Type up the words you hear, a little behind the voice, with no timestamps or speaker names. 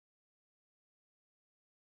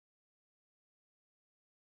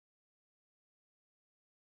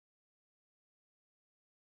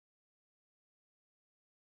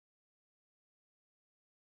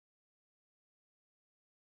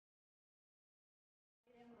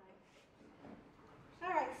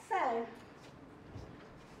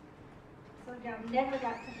y'all never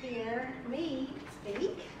got to hear me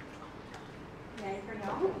speak. Yay for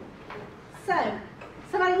y'all. So,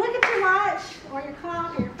 somebody look at your watch or your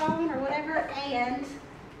clock or your phone or whatever and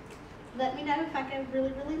let me know if I go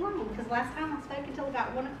really, really long. Because last time I spoke until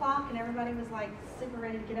about 1 o'clock and everybody was like super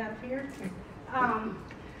ready to get out of here.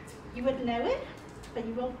 You wouldn't know it, but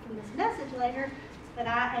you will from this message later, that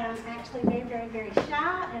I am actually very, very, very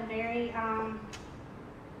shy and very,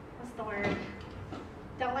 what's the word?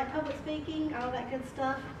 Don't like public speaking, all that good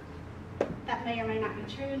stuff. That may or may not be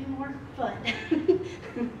true anymore, but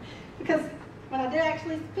because when I do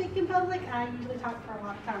actually speak in public, I usually talk for a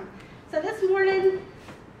long time. So this morning,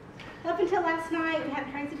 up until last night, we had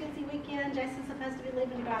a crazy busy weekend. Jason's supposed to be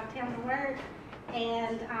leaving to go out of town to work,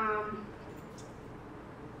 and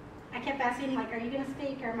I kept asking him, like, are you going to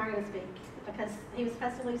speak or am I going to speak? Because he was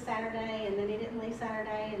supposed to leave Saturday, and then he didn't leave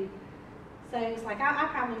Saturday, and so he was like, I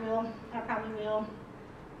probably will,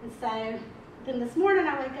 And so then this morning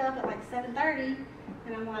I wake up at like 7:30,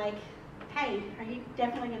 and I'm like, hey, are you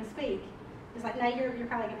definitely going to speak? He's like, no, you're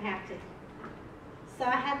probably going to have to. So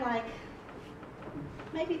I had like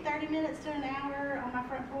maybe 30 minutes to an hour on my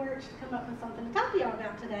front porch to come up with something to talk to y'all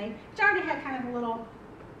about today, which I already had kind of a little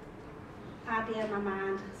idea in my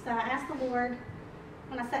mind. So I asked the Lord,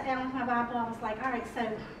 when I sat down with my Bible, I was like, all right,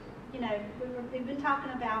 so, you know, we've been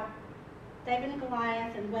talking about David and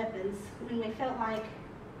Goliath and weapons, and we felt like,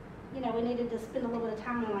 you know, we needed to spend a little bit of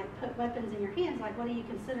time and like put weapons in your hands. Like, what do you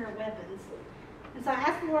consider weapons? And so I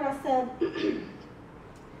asked the Lord, I said,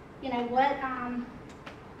 you know,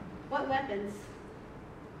 what weapons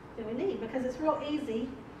do we need? Because it's real easy,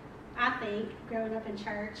 I think, growing up in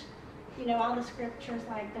church, you know, all the scriptures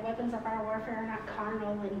like the weapons of our warfare are not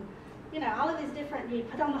carnal, and you know, all of these different, you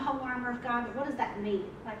put on the whole armor of God, but what does that mean?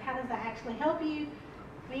 Like, how does that actually help you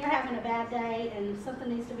when you're having a bad day and something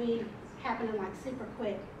needs to be happening like super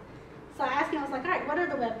quick? So I asked him, I was like, all right, what are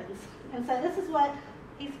the weapons? And so this is what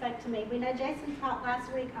he spoke to me. We know Jason taught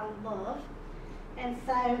last week on love, and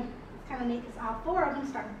so it's kind of neat because all 4 of them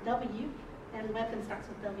start with W, and weapon starts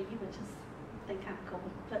with W, which is, I think, kind of cool,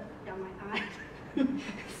 but y'all might not.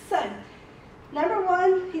 So, number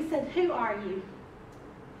 1, he said, who are you?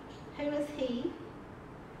 Who is he?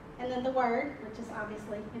 And then the word, which is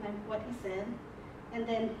obviously, you know, what he said. And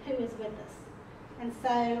then who is with us? And so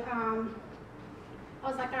I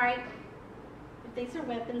was like, all right, if these are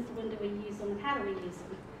weapons, when do we use them and how do we use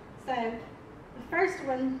them? So the first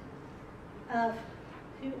one of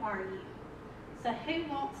who are you? So who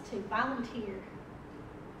wants to volunteer?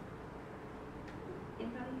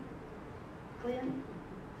 Anybody? Glenn?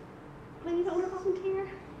 Glenn, you don't want to volunteer?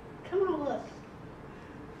 Come on, look.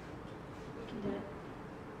 You can do it.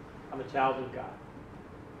 I'm a child of God.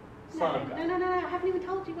 Son of God. No, I haven't even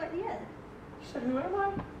told you what yet. You said, who am I?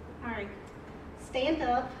 All right. Stand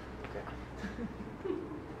up. Okay.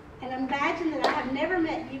 And imagine that I have never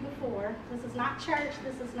met you before. This is not church.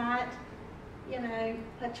 This is not, you know,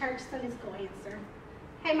 a church Sunday school answer.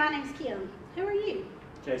 Hey, my name's Kim. Who are you?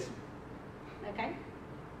 Jason. Okay.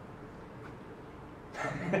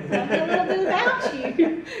 Tell me a little bit about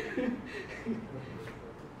you.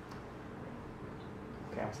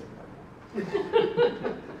 Okay, I'm sitting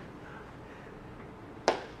up.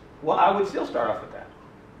 Well, I would still start off with that.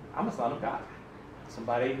 I'm a son of God.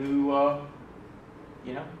 Somebody who,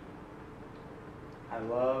 you know, I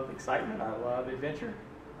love excitement. I love adventure.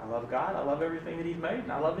 I love God. I love everything that He's made,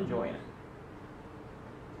 and I love enjoying it.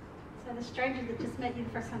 So the stranger that just met you the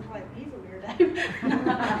first time, like, he's a weirdo.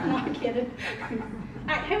 No, I'm kidding.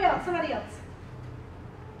 All right, who else? Somebody else.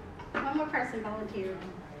 One more person volunteered.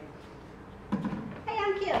 Hey,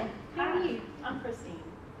 I'm Kim. How are you? I'm Christine.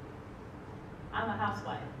 I'm a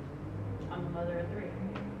housewife. I'm a mother of 3.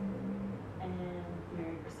 And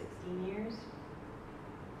married for 16 years.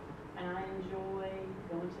 And I enjoy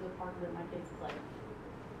going to the park that my kids play.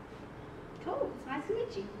 Cool. It's nice to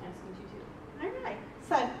meet you. Nice to meet you too. All right.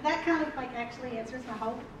 So that kind of like actually answers my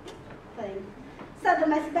whole thing. So the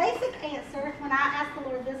most basic answer, when I asked the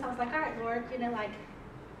Lord this, I was like, all right, Lord, you know, like,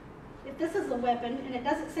 if this is a weapon, and it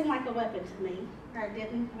doesn't seem like a weapon to me, or it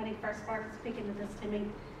didn't when he first started speaking to this to me,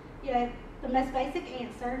 you know, the most basic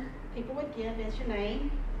answer people would give is your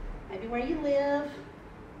name, maybe where you live.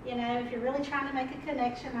 You know, if you're really trying to make a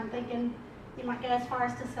connection, I'm thinking you might go as far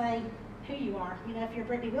as to say who you are. You know, if you're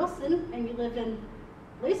Brittany Wilson and you live in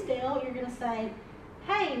Lucedale, you're going to say,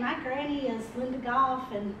 hey, my granny is Linda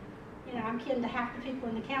Goff, and you know, I'm kin to half the people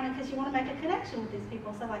in the county, because you want to make a connection with these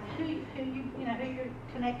people. So like who you're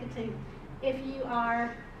connected to. If you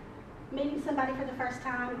are meeting somebody for the first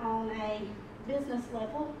time on a business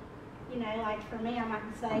level, you know, like for me, I might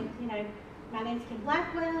say, you know, my name's Kim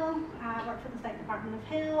Blackwell. I work for the State Department of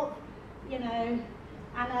Health. you know,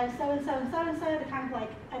 I know so-and-so and so-and-so, to kind of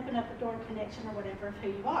like open up a door of connection or whatever of who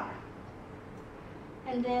you are.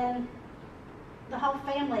 And then the whole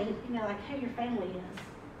family, you know, like who your family is.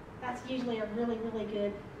 That's usually a really, really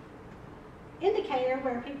good indicator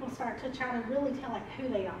where people start to try to really tell like who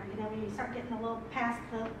they are. You know, when you start getting a little past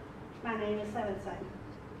the, my name is so-and-so.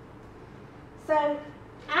 So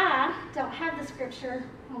I don't have the scripture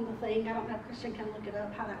on the thing. I don't know if Christian can look it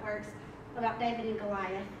up, how that works, about David and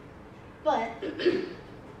Goliath. But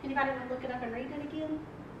anybody want to look it up and read it again?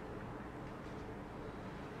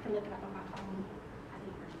 I can look it up on my phone.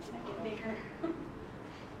 Make it bigger.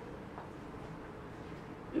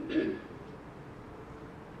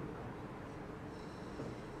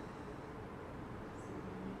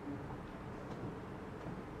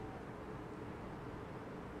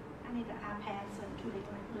 I need an iPad so it can be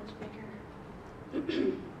like much bigger.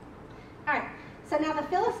 All right, so now the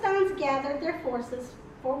Philistines gathered their forces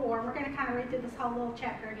for war. We're going to kind of read through this whole little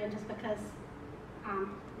chapter again just because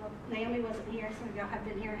well, Naomi wasn't here, some of y'all have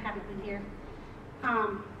been here and haven't been here.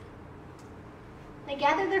 They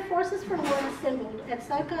gathered their forces for war and assembled at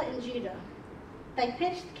Soka in Judah. They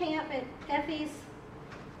pitched camp at Ephes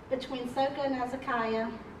between Soka and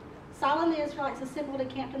Azekah. Saul and the Israelites assembled and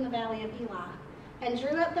camped in the valley of Elah and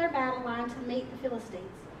drew up their battle line to meet the Philistines.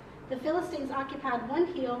 The Philistines occupied one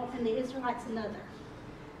hill and the Israelites another.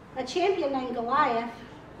 A champion named Goliath,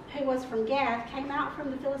 who was from Gath, came out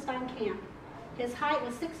from the Philistine camp. His height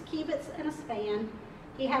was 6 cubits and a span.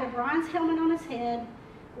 He had a bronze helmet on his head,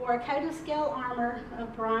 wore a coat of scale armor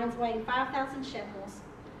of bronze weighing 5,000 shekels.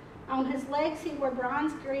 On his legs he wore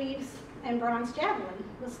bronze greaves, and bronze javelin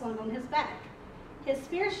was slung on his back. His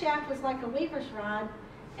spear shaft was like a weaver's rod,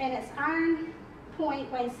 and its iron point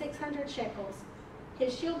weighed 600 shekels.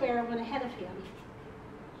 His shield bearer went ahead of him.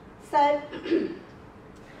 So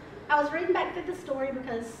I was reading back through the story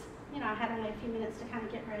because, you know, I had only a few minutes to kind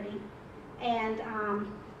of get ready. And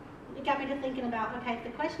it got me to thinking about, okay, if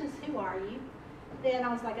the question is who are you, then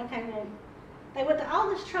I was like, okay, well, they went to all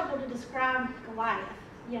this trouble to describe Goliath,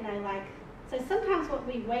 you know, like, so sometimes what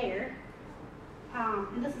we wear,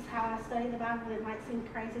 and this is how I study the Bible, and it might seem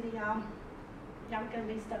crazy to y'all. Y'all are going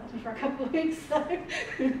to be stuck with me for a couple of weeks, so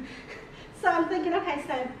I'm thinking, okay,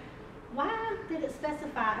 so why did it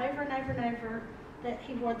specify over and over and over that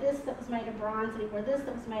he wore this that was made of bronze, and he wore this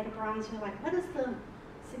that was made of bronze? You're like, what is the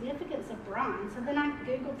significance of bronze? So then I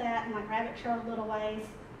Googled that and like rabbit trailed a little ways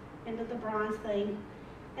into the bronze thing.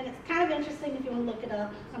 And it's kind of interesting if you want to look it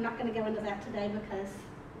up. I'm not going to go into that today because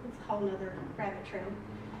it's a whole nother rabbit trail.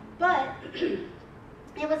 But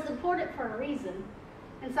it was important for a reason.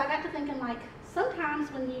 And so I got to thinking, like,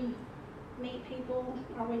 sometimes when you meet people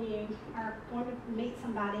or when you are going to meet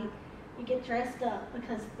somebody, you get dressed up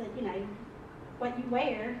because, you know, what you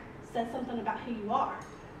wear says something about who you are.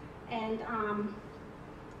 And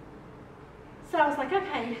so I was like,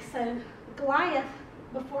 okay, so Goliath,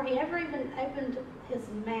 before he ever even opened his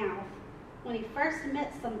mouth, when he first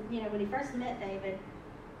met when he first met David,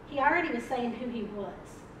 he already was saying who he was.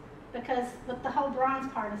 Because with the whole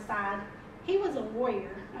bronze part aside, he was a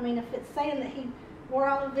warrior. I mean, if it's saying that he wore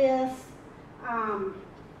all of this,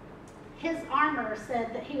 his armor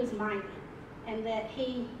said that he was mighty and that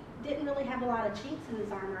he didn't really have a lot of chinks in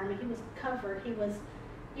his armor. I mean, he was covered. He was,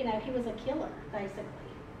 you know, he was a killer, basically.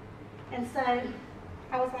 And so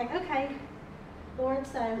I was like, okay, Lord,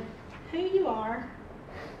 so who you are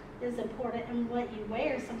is important, and what you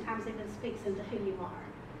wear sometimes even speaks into who you are.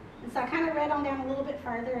 And so I kind of read on down a little bit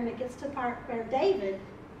further, and it gets to the part where David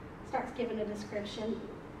starts giving a description.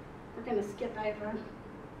 We're going to skip over.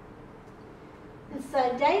 And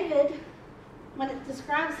so David, when it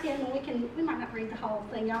describes him, and we might not read the whole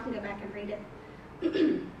thing. Y'all can go back and read it.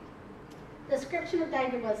 The description of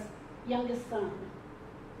David was youngest son.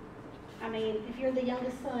 I mean, if you're the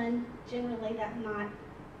youngest son, generally that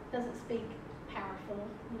doesn't speak powerful.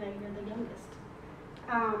 You know, you're the youngest.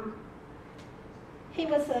 He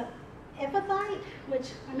was a Ephrathite,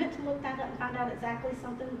 which I meant to look that up and find out exactly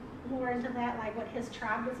something more into that, like what his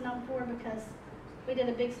tribe was known for, because we did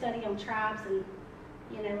a big study on tribes, and,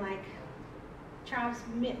 you know, like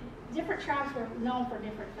different tribes were known for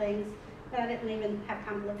different things, but I didn't even have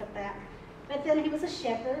time to look at that. But then he was a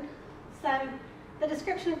shepherd, so the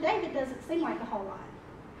description of David doesn't seem like a whole lot.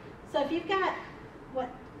 So if you've got what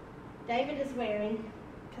David is wearing,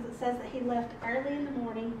 because it says that he left early in the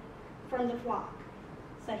morning from the flock.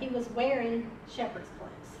 So he was wearing shepherd's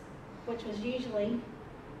clothes, which was usually,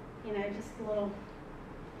 you know, just a little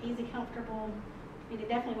easy, comfortable. I mean, it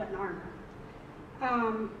definitely wasn't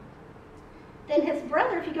armor. Then his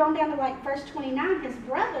brother, if you go on down to like verse 29, his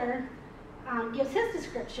brother gives his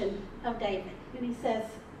description of David. And he says,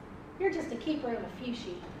 you're just a keeper of a few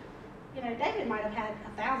sheep. You know, David might have had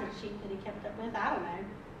 1,000 sheep that he kept up with, I don't know.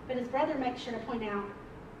 But his brother makes sure to point out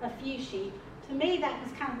a few sheep. To me, that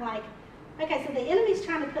was kind of like, okay, so the enemy's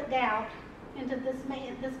trying to put doubt into this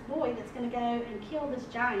man, this boy that's going to go and kill this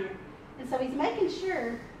giant. And so he's making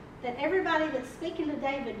sure that everybody that's speaking to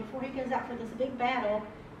David before he goes out for this big battle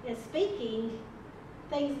is speaking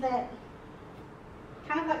things that,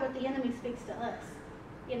 kind of like what the enemy speaks to us.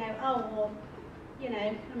 You know, oh, well, you know,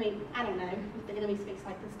 I mean, I don't know if the enemy speaks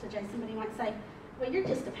like this to Jason, but he might say, well, you're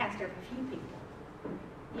just a pastor of a few people.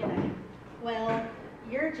 You know, well,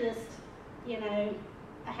 you're just, you know,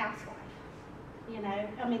 a housewife. You know,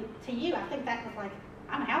 I mean, to you, I think that was like,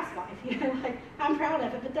 I'm a housewife, you know, like, I'm proud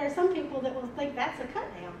of it. But there are some people that will think that's a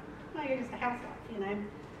cut down. No, you're just a housewife, you know.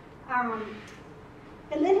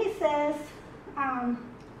 And then he says,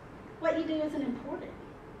 what you do isn't important.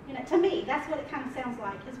 You know, to me, that's what it kind of sounds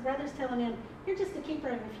like. His brother's telling him, you're just a keeper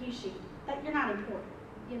of a few sheep. That you're not important.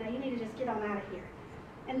 You know, you need to just get on out of here.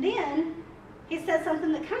 And then he says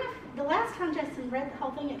something that kind of, the last time Jason read the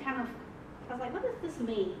whole thing, it kind of, I was like, what does this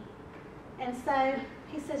mean? And so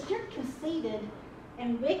he says, you're conceited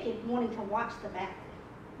and wicked, wanting to watch the battle.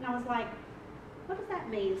 And I was like, what does that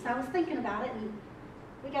mean? So I was thinking about it, and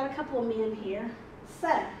we got a couple of men here.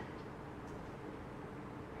 So,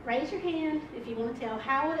 raise your hand if you want to tell,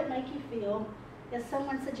 how would it make you feel if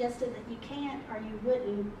someone suggested that you can't or you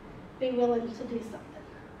wouldn't be willing to do something?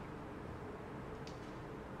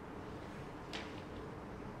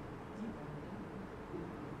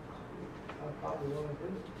 I probably want to do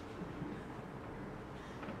it.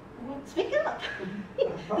 Well, speak up.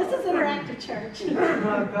 This is interactive church.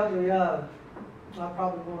 I probably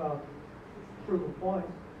want to prove a point.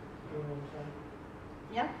 You know what I'm saying?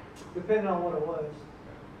 Yep. Depending on what it was.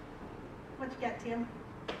 What you got, Tim?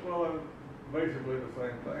 Well, basically the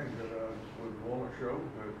same thing that I would want to show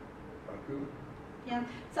that I could. Yeah.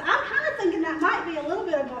 So I'm kind of thinking that might be a little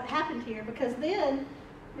bit of what happened here, because then,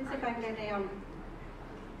 let me see if I can go down.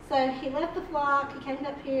 So he left the flock, he came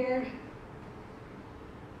up here.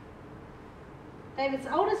 David's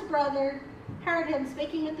oldest brother heard him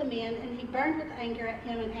speaking with the men, and he burned with anger at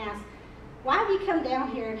him and asked, why have you come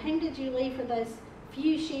down here, and whom did you leave for those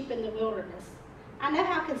few sheep in the wilderness? I know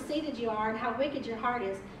how conceited you are and how wicked your heart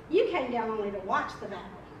is. You came down only to watch the battle.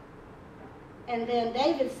 And then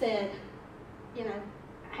David said, you know,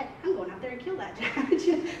 hey, I'm going out there and kill that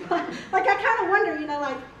giant. Like, I kind of wonder, you know,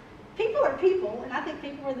 like, people are people, and I think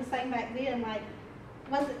people were the same back then. Like,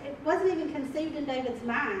 it wasn't even conceived in David's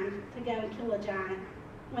mind to go and kill a giant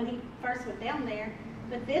when he first went down there.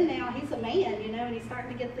 But then now he's a man, you know, and he's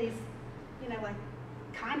starting to get these, you know, like,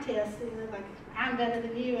 contests, you know, like, I'm better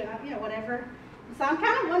than you, and I, you know, whatever. So I'm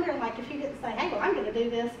kind of wondering, like, if he didn't say, hey, well, I'm going to do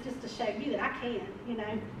this just to show you that I can, you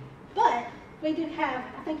know. But we do have,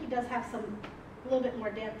 I think he does have some, a little bit more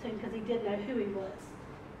depth to him, because he did know who he was.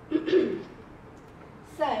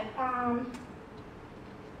 So,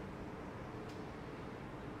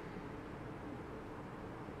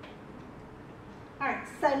 all right,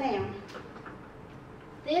 so now,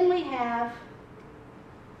 then we have,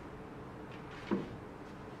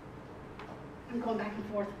 I'm going back and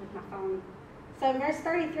forth with my phone. So in verse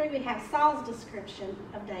 33, we have Saul's description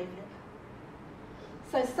of David.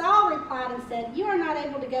 So Saul replied and said, you are not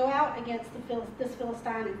able to go out against this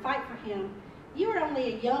Philistine and fight for him. You are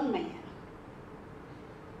only a young man.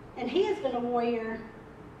 And he has been a warrior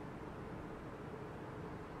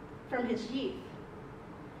from his youth.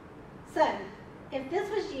 So, if this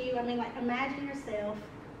was you, I mean, like, imagine yourself.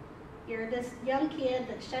 You're this young kid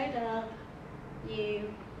that showed up.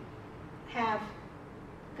 You have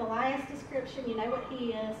Goliath's description. You know what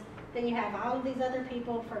he is. Then you have all of these other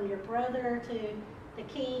people, from your brother to the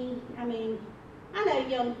king. I mean, I know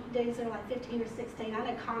young dudes that are like 15 or 16.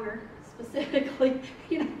 I know Connor specifically.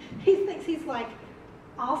 You know, he thinks he's like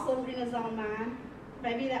awesome in his own mind.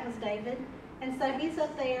 Maybe that was David. And so he's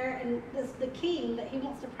up there, and the king that he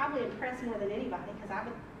wants to probably impress more than anybody, because I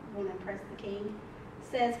would want to impress the king,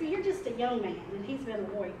 says, well, you're just a young man, and he's been a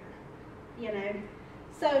warrior, you know.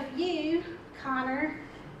 So if you, Connor,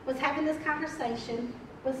 was having this conversation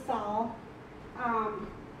with Saul,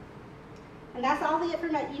 and that's all the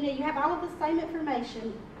information, you know, you have all of the same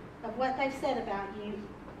information of what they've said about you,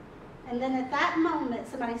 and then at that moment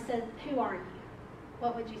somebody said, who are you?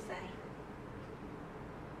 What would you say?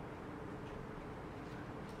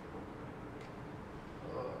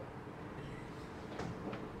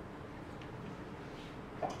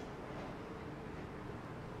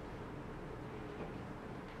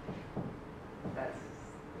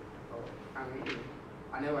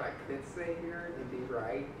 I know know what I could say here and be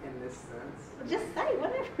right in this sense. Well, just say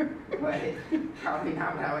whatever. But probably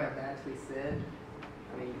not what I would have actually said.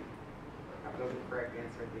 I mean, I believe the correct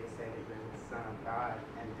answer would be to say that you're the Son of God,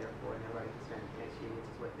 and therefore nobody can stand against you, which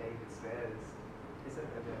is what David says. Is that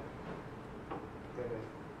the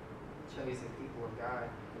chosen people of God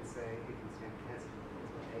can say, who can stand against you,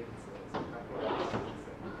 is what David says. I think that's what he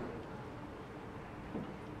said.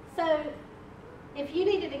 So, if you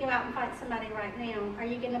needed to go out and fight somebody right now, are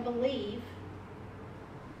you going to believe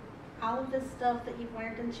all of this stuff that you've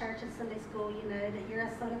learned in church and Sunday school, you know, that you're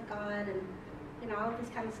a son of God and, you know, all of this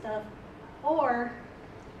kind of stuff? Or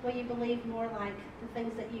will you believe more like the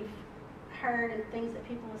things that you've heard and things that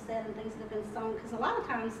people have said and things that have been sung? Because a lot of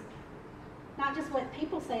times, not just what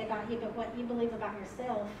people say about you, but what you believe about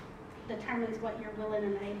yourself determines what you're willing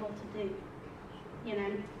and able to do, you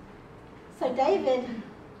know? So David,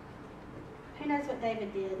 who knows what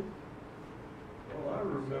David did? Well, I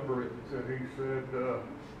remember that he said, the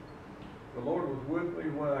Lord was with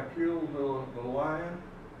me when I killed the lion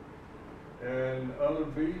and other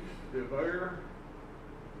beasts of air.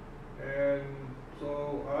 And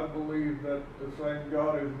so I believe that the same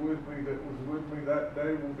God is with me that was with me that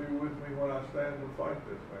day will be with me when I stand to fight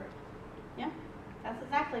this man. Yeah, that's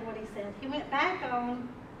exactly what he said. He went back on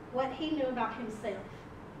what he knew about himself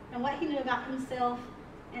and what he knew about himself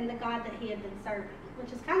and the God that he had been serving,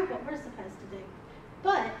 which is kind of what we're supposed to do.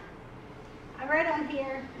 But I wrote on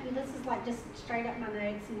here, and this is like just straight up my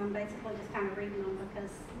notes, and I'm basically just kind of reading them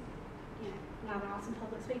because, you know, I'm not an awesome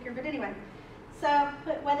public speaker. But anyway, so I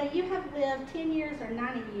put whether you have lived 10 years or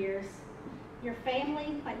 90 years, your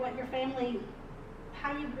family, like what your family,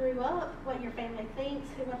 how you grew up, what your family thinks,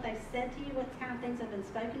 what they've said to you, what kind of things have been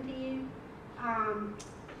spoken to you,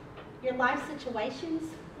 your life situations,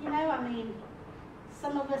 you know, I mean,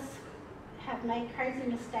 some of us have made crazy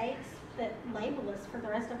mistakes that label us for the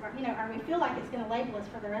rest of our, you know, or we feel like it's going to label us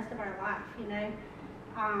for the rest of our life, you know.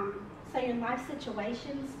 So your life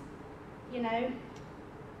situations, you know,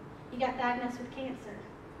 you got diagnosed with cancer,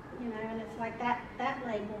 you know, and it's like that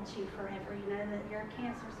labels you forever, you know, that you're a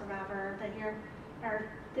cancer survivor, that you're, or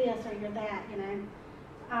this, or you're that, you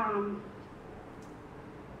know.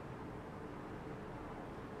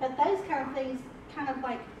 But those kind of things kind of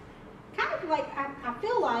like I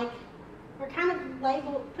feel like we're kind of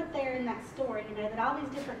labeled, put there in that story, you know, that all these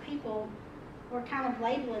different people were kind of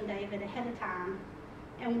labeling David ahead of time.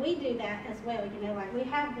 And we do that as well, you know, like we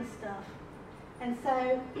have this stuff. And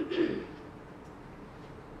so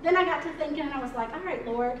then I got to thinking and I was like, all right,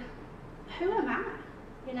 Lord, who am I?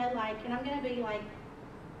 You know, like, and I'm going to be like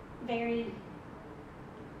very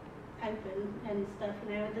open and stuff,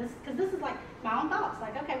 you know, this, because this is like my own thoughts,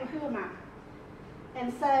 like, okay, well, who am I?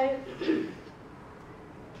 And so,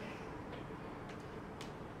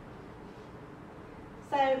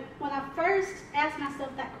 when I first asked myself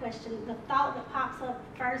that question, the thought that pops up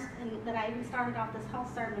first and that I even started off this whole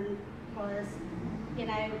sermon was, you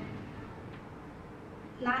know,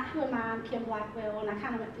 not who am I, I'm Kim Blackwell, and I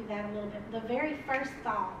kind of went through that a little bit. The very first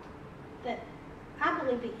thought that I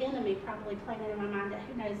believe the enemy probably planted in my mind, that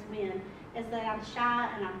who knows when, is that I'm shy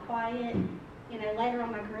and I'm quiet. You know, later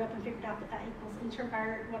on I grew up and figured out that equals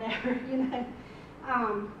introvert, whatever, you know.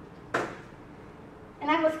 And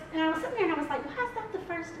I was sitting there and I was like, well, how's that the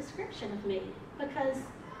first description of me? Because,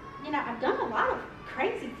 you know, I've done a lot of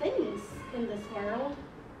crazy things in this world.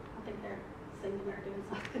 I think they're singing or doing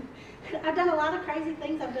something. I've done a lot of crazy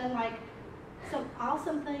things. I've done like some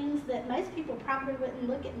awesome things that most people probably wouldn't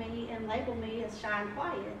look at me and label me as shy and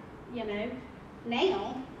quiet, you know,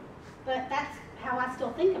 now. But that's how I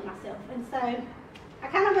still think of myself. And so I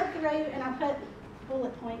kind of went through and I put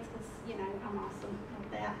bullet points because, you know, I'm awesome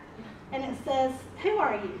like that. And it says, who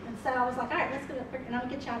are you? And so I was like, all right, let's go, and I'll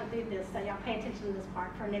get y'all to do this so y'all pay attention to this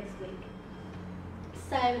part for next week.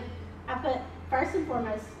 So I put, first and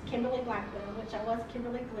foremost, Kimberly Blackwell, which I was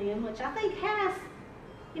Kimberly Glenn, which I think has,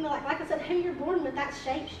 you know, like I said, who you're born with, that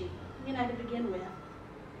shapes you, you know, to begin with.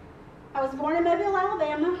 I was born in Mobile,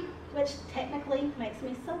 Alabama, which technically makes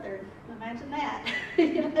me Southern. Imagine that.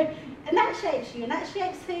 You know? And that shapes you, and that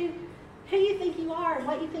shapes who you think you are and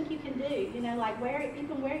what you think you can do, you know, like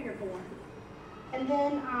even where you're born. And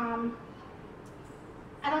then,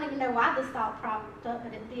 I don't even know why this thought propped up,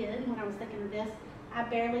 but it did when I was thinking of this. I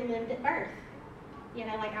barely lived at birth. You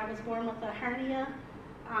know, like I was born with a hernia.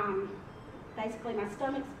 Basically my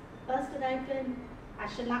stomach's busted open. I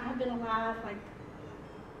should not have been alive. Like,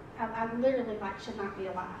 I literally like should not be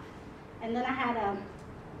alive. And then I had a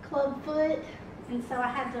club foot, and so I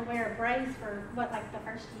had to wear a brace for like the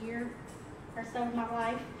first year or so of my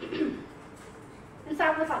life. And so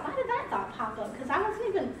I was like, why did that thought pop up? Because I wasn't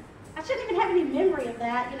even I shouldn't even have any memory of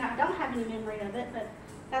that. You know, I don't have any memory of it, but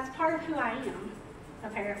that's part of who I am,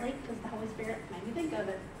 apparently, because the Holy Spirit made me think of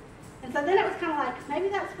it. And so then it was kind of like, maybe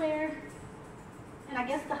that's where, and I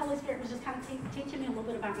guess the Holy Spirit was just kind of teaching me a little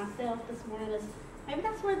bit about myself this morning, is maybe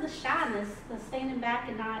that's where the shyness, the standing back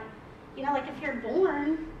and not, you know, like if you're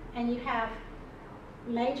born and you have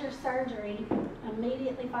major surgery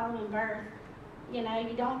immediately following birth, you know,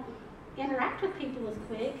 you don't interact with people as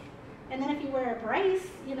quick. And then if you wear a brace,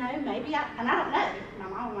 you know, maybe and I don't know, my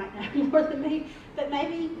mom might know more than me, but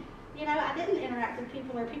maybe, you know, I didn't interact with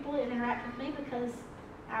people, or people didn't interact with me because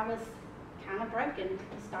I was kind of broken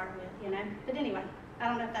to start with, you know. But anyway, I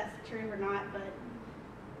don't know if that's true or not,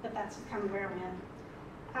 but that's just kind of where I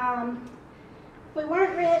went. We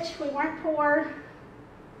weren't rich, we weren't poor,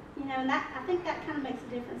 you know, and that, I think that kind of makes a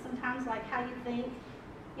difference sometimes, like how you think.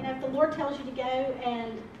 You know, if the Lord tells you to go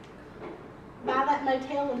and buy that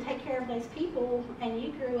motel and take care of those people, and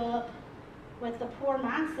you grew up with the poor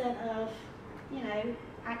mindset of, you know,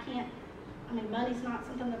 money's not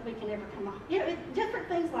something that we can ever come off. You know, different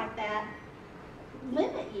things like that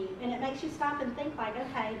limit you, and it makes you stop and think like,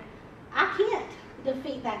 okay, I can't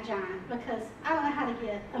defeat that giant because I don't know how to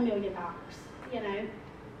get $1 million, you know.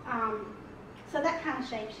 So that kind of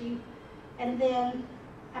shapes you. And then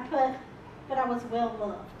I put, but I was well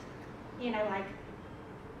loved, you know, like,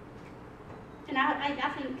 and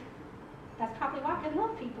I think that's probably why I can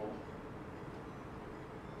love people.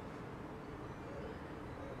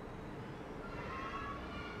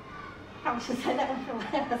 Probably should say that one for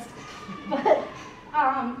last.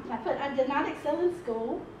 But I did not excel in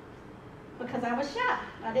school because I was shy.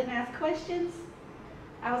 I didn't ask questions.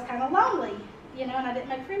 I was kind of lonely, you know, and I didn't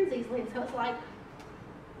make friends easily. And so it's like,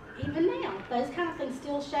 even now, those kind of things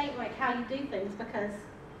still shape like how you do things, because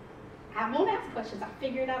I won't ask questions. I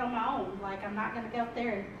figure it out on my own. Like, I'm not going to go up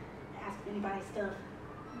there and ask anybody stuff.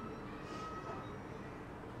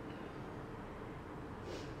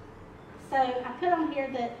 So I put on here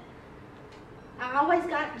that I always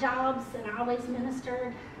got jobs and I always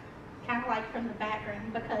ministered kind of like from the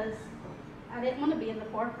background, because I didn't want to be in the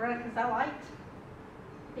forefront, because I liked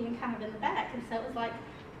being kind of in the back. And so it was like,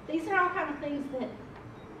 these are all kind of things that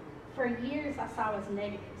for years I saw as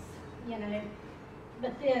negatives, you know.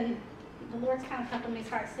 But then the Lord's kind of helping me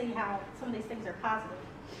start to see how some of these things are positive.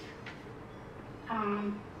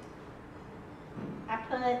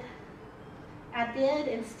 I did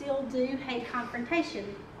and still do hate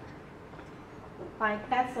confrontation. Like,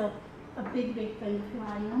 that's a big, big thing of who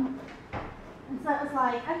I am. And so it was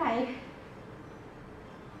like, okay.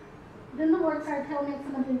 Then the Lord started telling me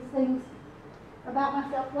some of these things about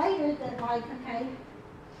myself later that, like, okay,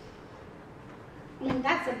 I mean,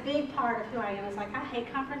 that's a big part of who I am. It's like, I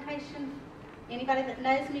hate confrontation. Anybody that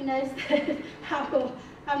knows me knows that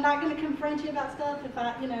I'm not going to confront you about stuff if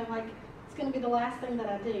I, you know, like, it's going to be the last thing that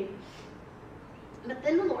I do. But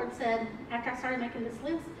then the Lord said, after I started making this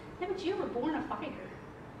list, yeah, but you were born a fighter.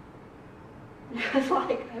 And I was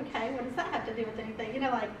like, okay, what does that have to do with anything? You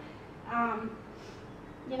know, like,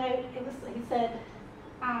 you know, he said,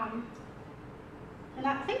 and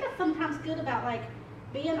I think that's sometimes good about, like,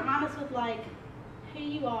 being honest with, like, who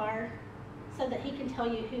you are, so that he can tell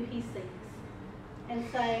you who he sees. And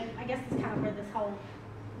so I guess that's kind of where this whole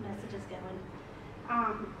message is going.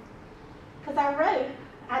 Because I wrote,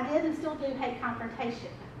 I did and still do hate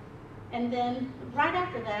confrontation. And then right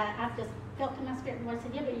after that, I just felt in my spirit, the Lord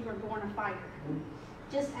said, yeah, but you were born a fighter.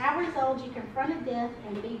 Just hours old, you confronted death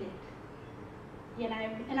and beat it. You know,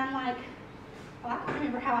 and I'm like, well, I don't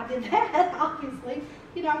remember how I did that, obviously.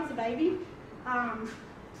 You know, I was a baby.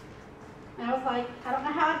 And I was like, I don't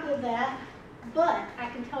know how I did that, but I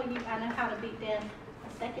can tell you I know how to beat death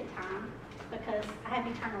a second time, because I have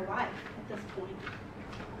eternal life at this point.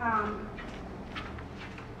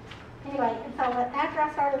 Anyway, and so after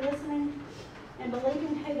I started listening and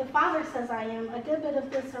believing who the Father says I am, a good bit of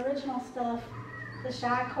this original stuff, the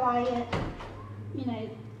shy, quiet, you know,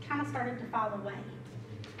 kind of started to fall away.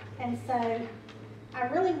 And so I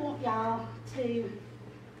really want y'all to,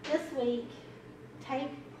 this week, take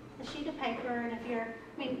a sheet of paper, and if you're,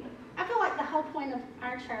 I mean, I feel like the whole point of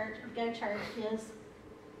our church, of GoChurch, is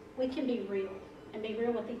we can be real, and be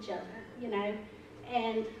real with each other, you know,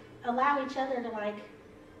 and allow each other to, like,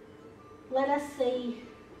 let us see,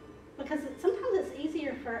 because sometimes it's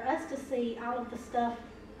easier for us to see all of the stuff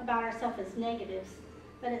about ourselves as negatives,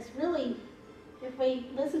 but it's really, if we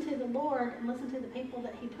listen to the Lord and listen to the people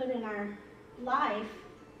that he put in our life,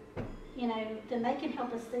 you know, then they can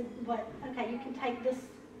help us see what, okay, you can take this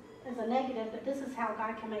as a negative, but this is how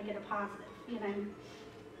God can make it a positive, you know.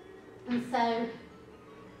 And so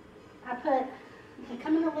I put,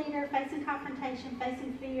 becoming a leader, facing confrontation,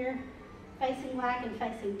 facing fear, facing lack, and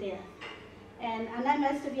facing death. And I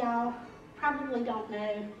know most of y'all probably don't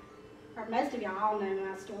know, or most of y'all all know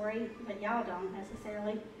my story, but y'all don't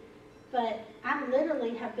necessarily. But I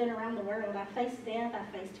literally have been around the world. I faced death, I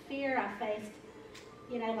faced fear, I faced,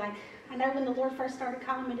 I know when the Lord first started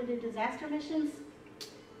calling me to do disaster missions,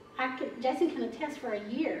 Jason can attest for a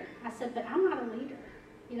year. I said, but I'm not a leader.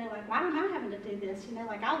 Why am I having to do this?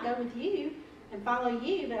 I'll go with you and follow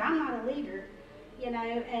you, but I'm not a leader.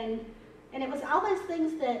 And it was all those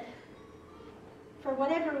things that, for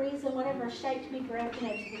whatever reason, whatever shaped me growing up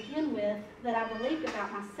to begin with, that I believed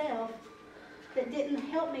about myself, that didn't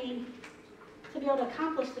help me to be able to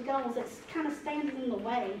accomplish the goals. It's kind of standing in the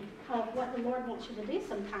way of what the Lord wants you to do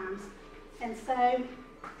sometimes. And so,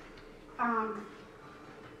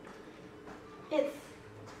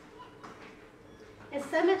 it's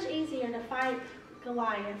so much easier to fight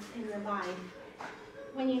Goliath in your life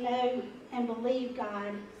when you know and believe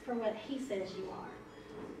God for what He says you are.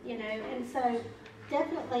 And so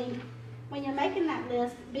definitely when you're making that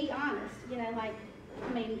list, be honest.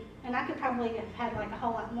 And I could probably have had a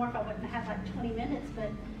whole lot more if I wouldn't have had 20 minutes, but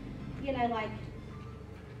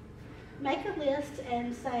make a list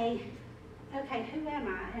and say, okay, who am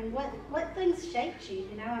I? And what things shaped you?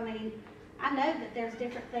 I know that there's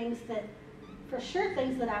different things that, for sure,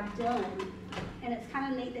 things that I've done, and it's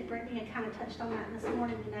kind of neat that Brittany had kind of touched on that this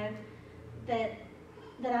morning, that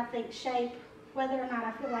I think shape whether or not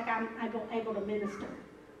I feel like I'm able to minister.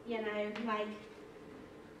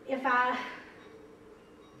 If I,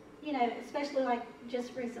 especially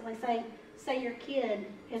just recently, say your kid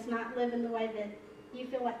is not living the way that you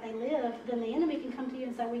feel like they live, then the enemy can come to you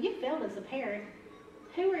and say, well, you failed as a parent.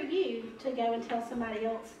 Who are you to go and tell somebody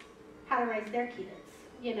else how to raise their kids?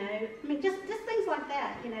 Just things like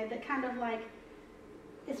that, that kind of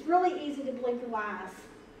it's really easy to believe the lies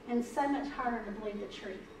and so much harder to believe the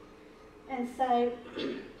truth. And so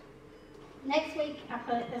next week I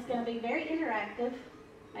put it's going to be very interactive,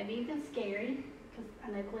 maybe even scary, because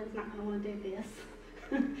I know Glenn's not going to want to do this,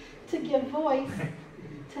 to give voice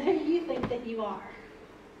to who you think that you are.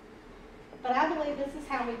 But I believe this is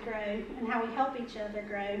how we grow and how we help each other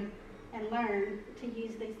grow and learn to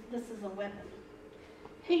use this as a weapon.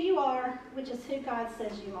 Who you are, which is who God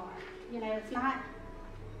says you are. It's not,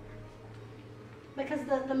 because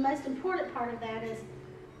the most important part of that is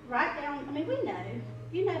write down, we know,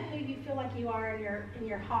 you know who you feel like you are in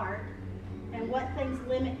your heart and what things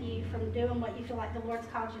limit you from doing what you feel like the Lord's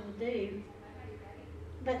called you to do.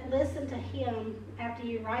 But listen to Him after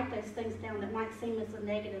you write those things down that might seem as a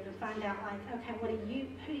negative and find out okay, who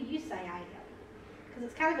do you say I am? Because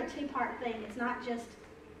it's kind of a two-part thing. It's not just,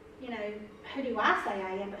 who do I say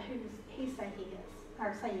I am, but who does He say He is,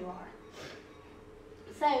 or say you are.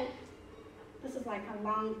 So, this is a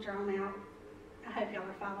long, drawn-out, I hope y'all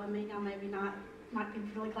are following me. Y'all maybe not. Might be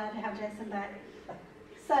really glad to have Jason back.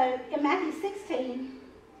 So, in Matthew 16,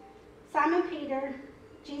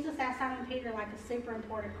 Jesus asked Simon Peter a super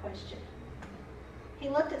important question. He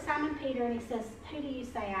looked at Simon Peter and he says, who do you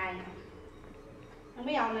say I am? And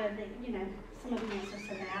we all know that, some of the answers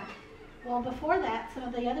to that. Well, before that, some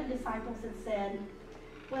of the other disciples had said,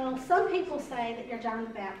 well, some people say that you're John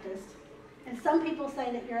the Baptist, and some people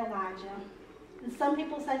say that you're Elijah, and some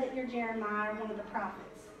people say that you're Jeremiah or one of the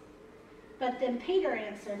prophets. But then Peter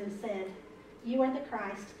answered and said, you are the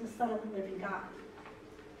Christ, the Son of the living God.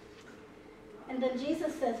 And then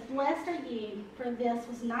Jesus says, blessed are you, for this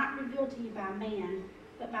was not revealed to you by man,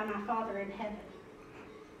 but by my Father in heaven.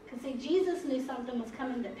 Because see, Jesus knew something was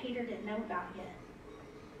coming that Peter didn't know about yet.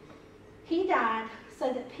 He died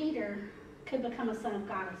so that Peter could become a son of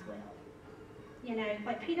God as well.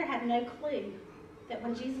 Peter had no clue that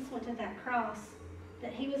when Jesus went to that cross,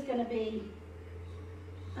 that he was going to be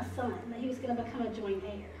a son, that he was going to become a joint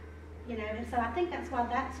heir. And so I think that's why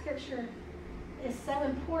that scripture is so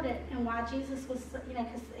important, and why Jesus was,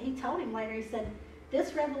 because he told him later, he said,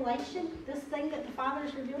 this revelation, this thing that the Father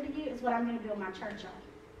has revealed to you is what I'm going to build my church on.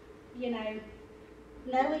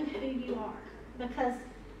 Knowing who you are. Because,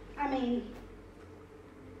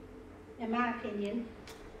 in my opinion,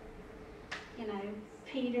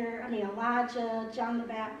 Elijah, John the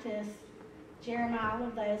Baptist, Jeremiah, all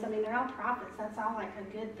of those, they're all prophets. That's all a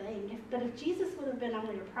good thing. But if Jesus would have been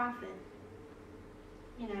only a prophet,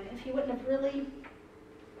 if he wouldn't have really,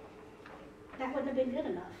 that wouldn't have been good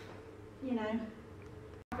enough.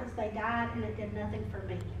 Prophets, they died and it did nothing for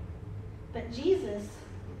me. But Jesus,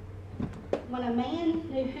 when a man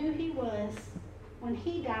knew who he was, when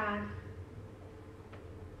he died,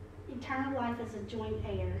 eternal life as a joint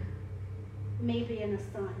heir, me being a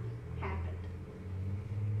son, happened.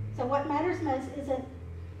 So what matters most isn't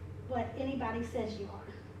what anybody says you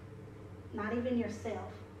are, not even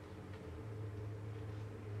yourself.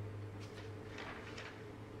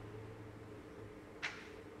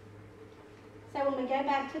 So when we go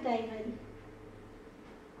back to David,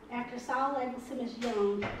 after Saul labels him as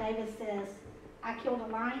young, David says, I killed a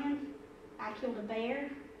lion, I killed a bear,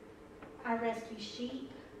 I rescued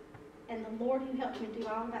sheep, and the Lord who helped me do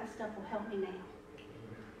all of that stuff will help me now.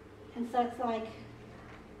 And so it's like,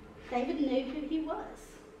 David knew who he was.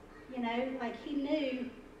 You know, like he knew,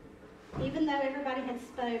 even though everybody had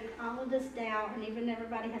spoke all of this doubt, and even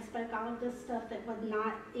everybody had spoke all of this stuff that would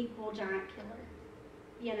not equal giant killer.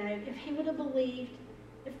 You know, if he would have believed,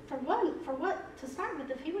 to start with,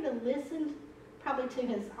 if he would have listened probably to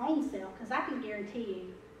his own self, because I can guarantee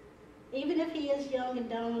you, even if he is young and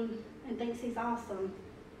dumb and thinks he's awesome,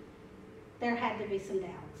 there had to be some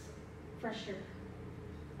doubts, for sure.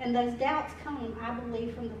 And those doubts come, I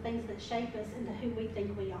believe, from the things that shape us into who we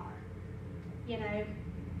think we are. You know,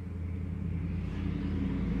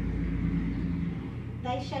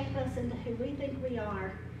 they shape us into who we think we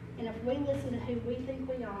are, and if we listen to who we think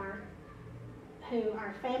we are, who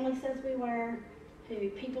our family says we were, who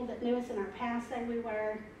people that knew us in our past say we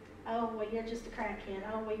were, oh, well, you're just a crackhead,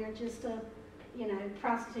 oh, well, you're just a, you know,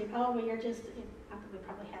 prostitute, oh, well, you're just, I think we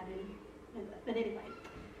probably had any, but anyway.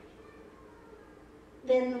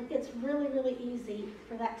 Then it's really, really easy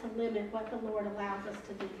for that to limit what the Lord allows us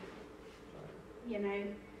to do. You know,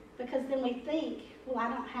 because then we think, well, I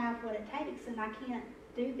don't have what it takes, and I can't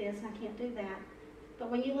do this, and I can't do that. But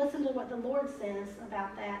when you listen to what the Lord says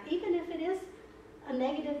about that, even if it is a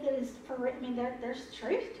negative that is, I mean, there's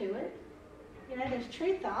truth to it. You know, there's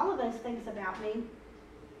truth to all of those things about me,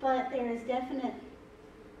 but there's definite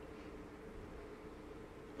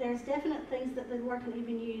things that the Lord can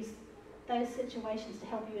even use those situations to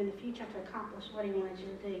help you in the future to accomplish what He wanted you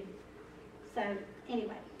to do. So,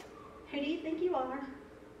 anyway, who do you think you are,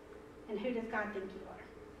 and who does God think you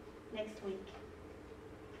are? Next week.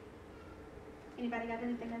 Anybody got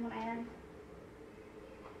anything they want to add?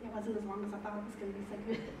 It wasn't as long as I thought it was going to be so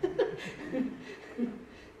good.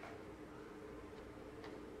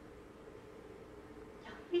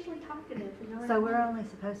 Y'all usually talkative, you know. So we're only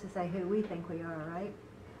supposed to say who we think we are, right?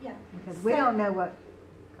 Yeah. Because we don't know what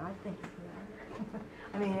God thinks we are.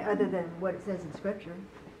 I mean, other than what it says in Scripture.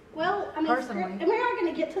 Well, I mean, personally. And we are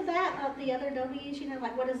going to get to that, the other W's, you know,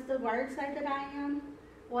 like what does the Word say that I am?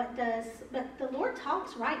 What does, but the Lord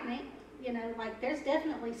talks right now, you know, like there's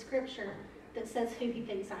definitely Scripture that says who He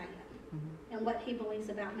thinks I am and what He believes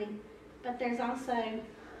about me. But there's also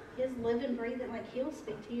His living, breathing, like He'll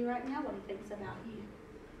speak to you right now what He thinks about you.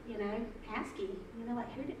 You know, ask Him, you know,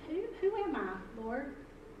 like who am I, Lord,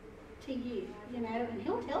 to you, you know, and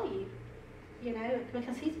He'll tell you, you know,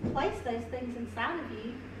 because He's placed those things inside of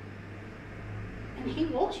you. And He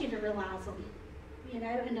wants you to realize them, you know,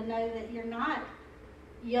 and to know that you're not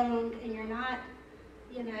young and you're not,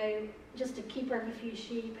 you know, just a keeper of a few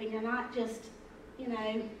sheep, and you're not just, you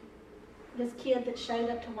know, this kid that showed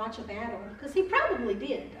up to watch a battle. Because he probably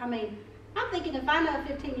did. I mean, I'm thinking if I know a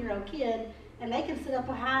 15-year-old kid and they can sit up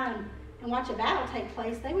behind and watch a battle take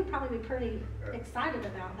place, they would probably be pretty excited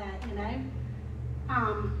about that, you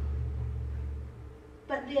know.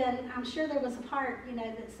 But then I'm sure there was a part, you know,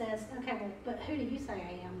 that says, okay, well, but who do you say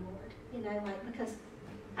I am, Lord? You know, like, because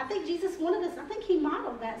I think Jesus wanted us, I think He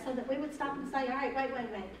modeled that so that we would stop and say, all right, wait.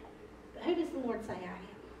 But who does the Lord say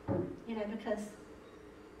I am? You know, because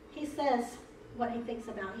He says what He thinks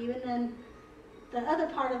about you. And then the other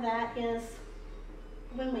part of that is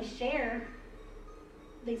when we share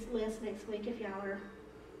these lists next week, if y'all are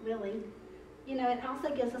willing, you know, it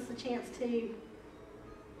also gives us a chance to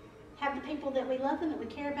have the people that we love and that we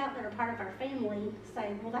care about that are part of our family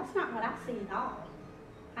say, well, that's not what I see at all.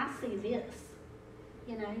 I see this,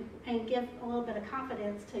 you know, and give a little bit of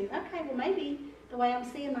confidence to, okay, well, maybe the way I'm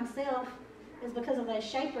seeing myself is because of those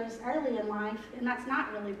shapers early in life, and that's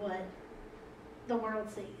not really what the world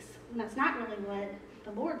sees, and that's not really what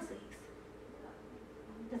the Lord sees.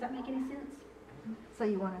 Does that make any sense? So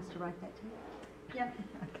you want us to write that too? Yep.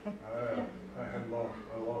 Okay. I lost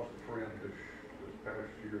a friend this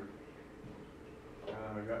past year.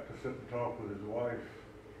 And I got to sit and talk with his wife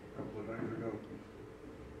a couple of days ago.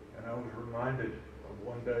 And I was reminded of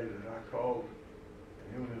one day that I called,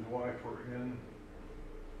 and him and his wife were in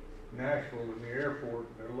Nashville in the airport,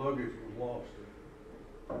 and their luggage was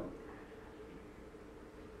lost.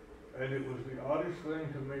 And it was the oddest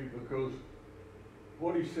thing to me because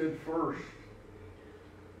what he said first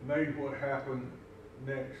made what happened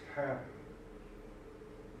next happen.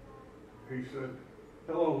 He said,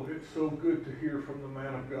 "Hello, it's so good to hear from the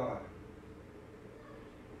man of God."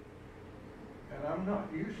 And I'm not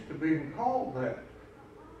used to being called that.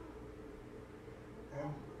 And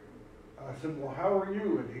I said, well, how are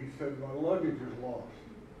you? And he said, my luggage is lost.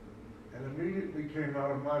 And immediately came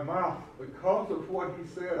out of my mouth, because of what he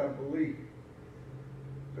said, I believe,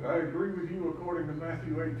 that I agree with you according to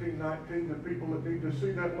Matthew 18:19. The people that need to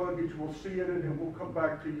see that luggage will see it and it will come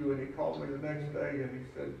back to you. And he called me the next day and he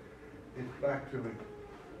said, it's back to me.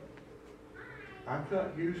 I'm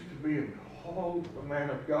not used to being called the man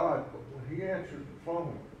of God, but when he answered the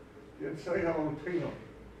phone, he'd say hello to him.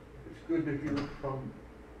 It's good to hear from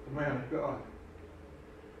the man of God.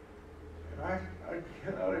 And I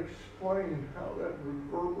cannot explain how that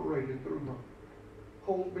reverberated through my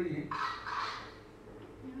whole being.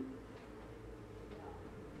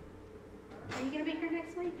 Are you going to be here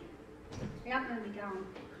next week? Y'all going to be gone.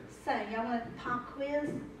 So, y'all want a pop quiz?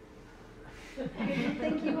 Who do you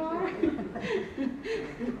think you are?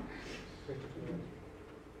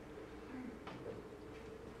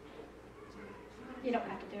 You don't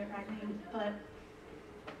have to do it right now, but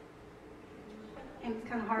and it's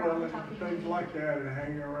kind of hard Well, on top of things you. like that and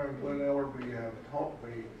hanging around Glen Ellerby have taught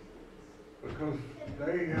me, because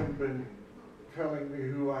they have been telling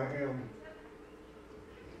me who I am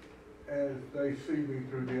as they see me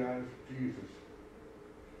through the eyes of Jesus.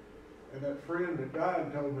 And that friend that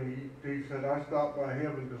died told me, he said, I stopped by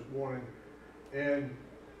heaven this morning and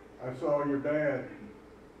I saw your dad,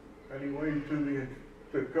 and he waved to me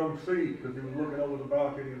to come see, because he was looking over the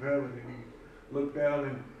balcony of heaven, and he looked down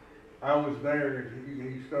and I was there,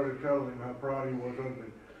 and he started telling him how proud he was of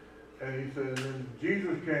me. And he said, and then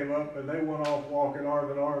Jesus came up and they went off walking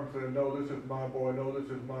arm in arm saying, no, this is my boy, no, this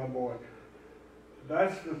is my boy.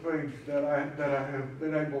 That's the things that I have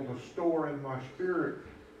been able to store in my spirit,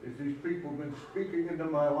 is these people have been speaking into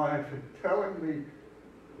my life and telling me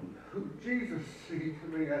who Jesus sees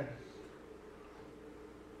me as.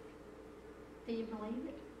 Do you believe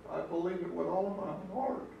it? I believe it with all of my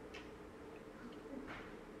heart.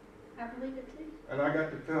 I believe it too. And I got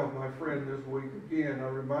to tell my friend this week again, I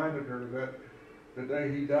reminded her that the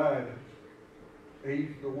day he died,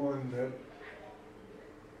 he's the one that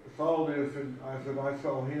saw this, and I said, I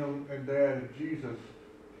saw him and Dad and Jesus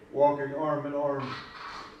walking arm in arm,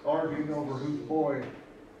 arguing over whose boy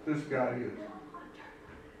this guy is.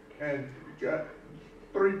 And you got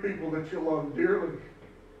three people that you love dearly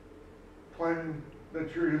claiming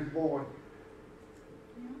that you're his boy.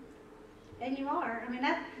 Yeah. And you are. I mean,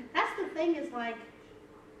 that's the thing, is like,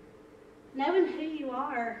 knowing who you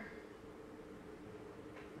are,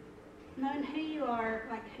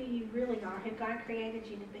 like who you really are, who God created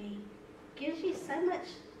you to be, gives you so much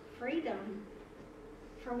freedom.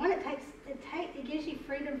 For one, it gives you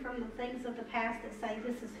freedom from the things of the past that say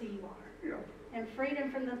this is who you are. Yeah. And freedom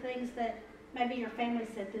from the things that maybe your family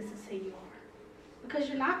said this is who you are. Because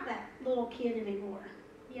you're not that little kid anymore,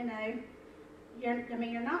 you know.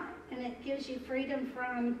 You're not. And it gives you freedom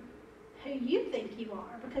from who you think you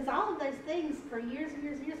are. Because all of those things for years and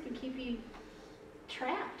years and years can keep you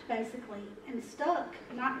trapped, basically, and stuck,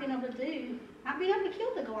 not being able to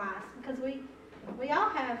kill the Goliath. Because we all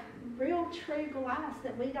have real, true Goliaths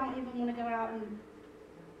that we don't even want to go out and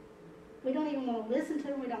we don't even want to listen to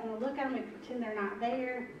them. We don't want to look at them. We pretend they're not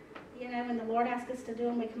there. You know, when the Lord asks us to do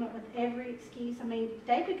them, we come up with every excuse. I mean,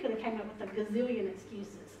 David could have come up with a gazillion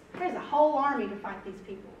excuses. There's a whole army to fight these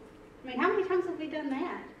people. I mean, how many times have we done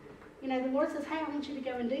that? You know, the Lord says, hey, I want you to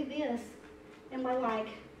go and do this. And we're like,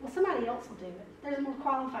 well, somebody else will do it. There's more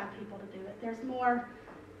qualified people to do it. There's more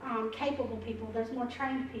capable people. There's more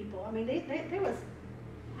trained people. I mean, there was,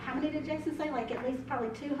 how many did Jason say? Like at least probably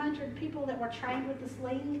 200 people that were trained with the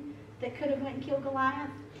sling that could have went and killed Goliath.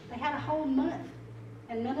 They had a whole month,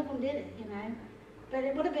 and none of them did it, you know. But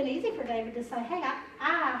it would have been easy for David to say, hey,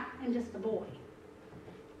 I am just a boy.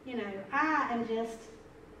 You know, I am just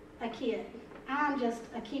a kid. I'm just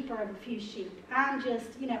a keeper of a few sheep. I'm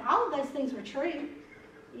just, you know, all of those things were true.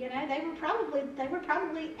 You know, they were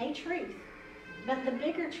probably a truth. But the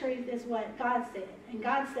bigger truth is what God said. And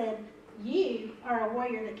God said, you are a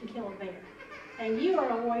warrior that can kill a bear. And you are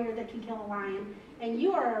a warrior that can kill a lion. And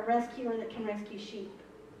you are a rescuer that can rescue sheep.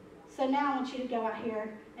 So now I want you to go out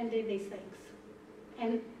here and do these things.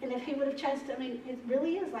 And if he would have chosen to, I mean, it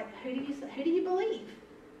really is like, who do you believe?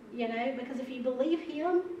 You know, because if you believe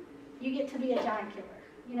him, you get to be a giant killer.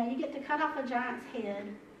 You know, you get to cut off a giant's head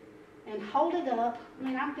and hold it up. I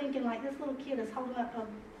mean, I'm thinking like this little kid is holding up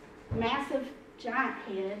a massive giant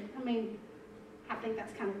head. I mean, I think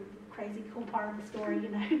that's kind of a crazy cool part of the story, you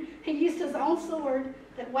know. He used his own sword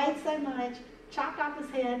that weighed so much, chopped off his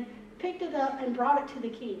head, picked it up, and brought it to the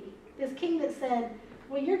king. This king that said,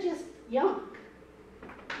 well, you're just young.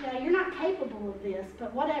 you know, you're not capable of this,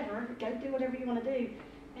 but whatever, go do whatever you want to do.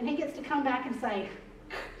 And he gets to come back and say,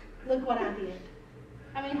 look what I did.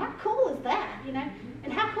 I mean, how cool is that, you know?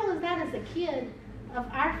 And how cool is that as a kid of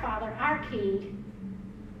our Father, our King,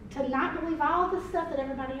 to not believe all the stuff that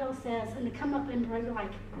everybody else says and to come up and be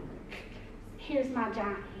like, here's my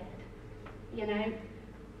giant head, you know?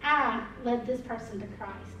 I led this person to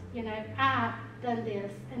Christ, you know? I done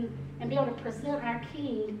this, and be able to present our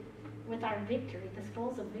King with our victory, the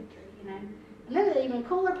spoils of victory, you know? And then the even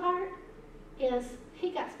cooler part is he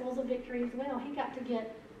got spoils of victory as well. He got to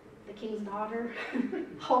get the king's daughter,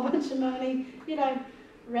 a whole bunch of money, you know,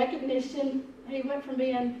 recognition. He went from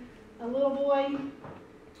being a little boy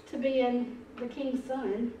to being the king's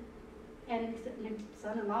son, and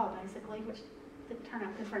son-in-law basically, which didn't turn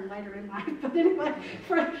out good for him later in life. But anyway,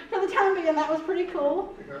 for the time being, that was pretty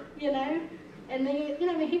cool, you know. And then, you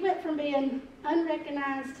know, he went from being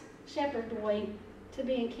unrecognized shepherd boy to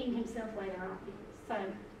being king himself later on. So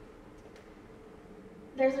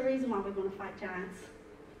there's a reason why we want to fight giants.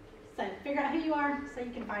 So figure out who you are so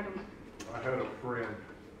you can fight them. I had a friend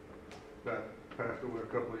that passed away a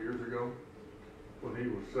couple of years ago. When he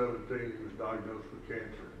was 17, he was diagnosed with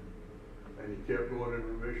cancer. And he kept going in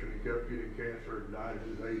remission, he kept getting cancer, and died at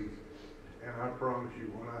his age. And I promise you,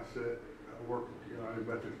 when I worked at the United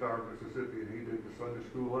Methodist Star, Mississippi, and he did the Sunday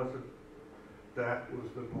school lesson, that was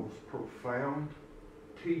the most profound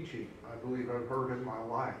teaching I believe I've heard in my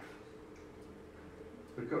life.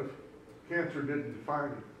 Because cancer didn't define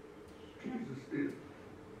him. Jesus did.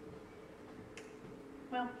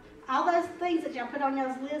 Well, all those things that y'all put on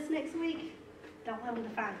y'all's list next week, don't let them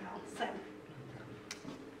define y'all. So,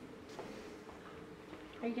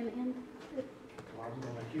 are you going to end it? Well, I'm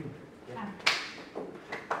going to let you. Yeah.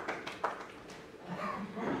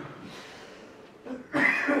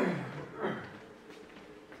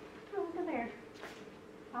 Oh, look at there.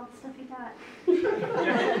 All the stuff he got.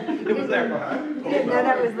 It was there. You didn't know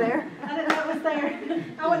that was there? I didn't know it was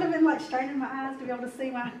there. I wouldn't have been like straining my eyes to be able to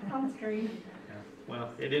see my home screen. Yeah.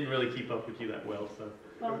 Well, it didn't really keep up with you that well, so.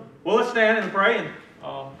 Well, Let's stand and pray. And,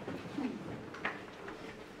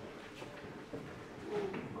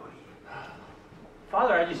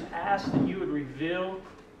 Father, I just ask that you would reveal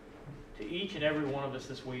to each and every one of us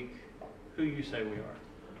this week who you say we are.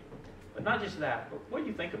 But not just that, but what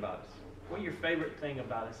you think about us. What your favorite thing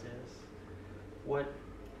about us is. What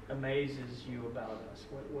amazes you about us.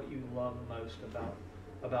 What you love most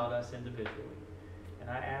about us individually. And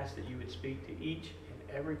I ask that you would speak to each and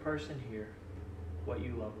every person here what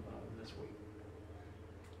you love about them this week.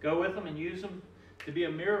 Go with them and use them to be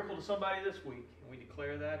a miracle to somebody this week. And we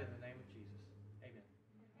declare that in the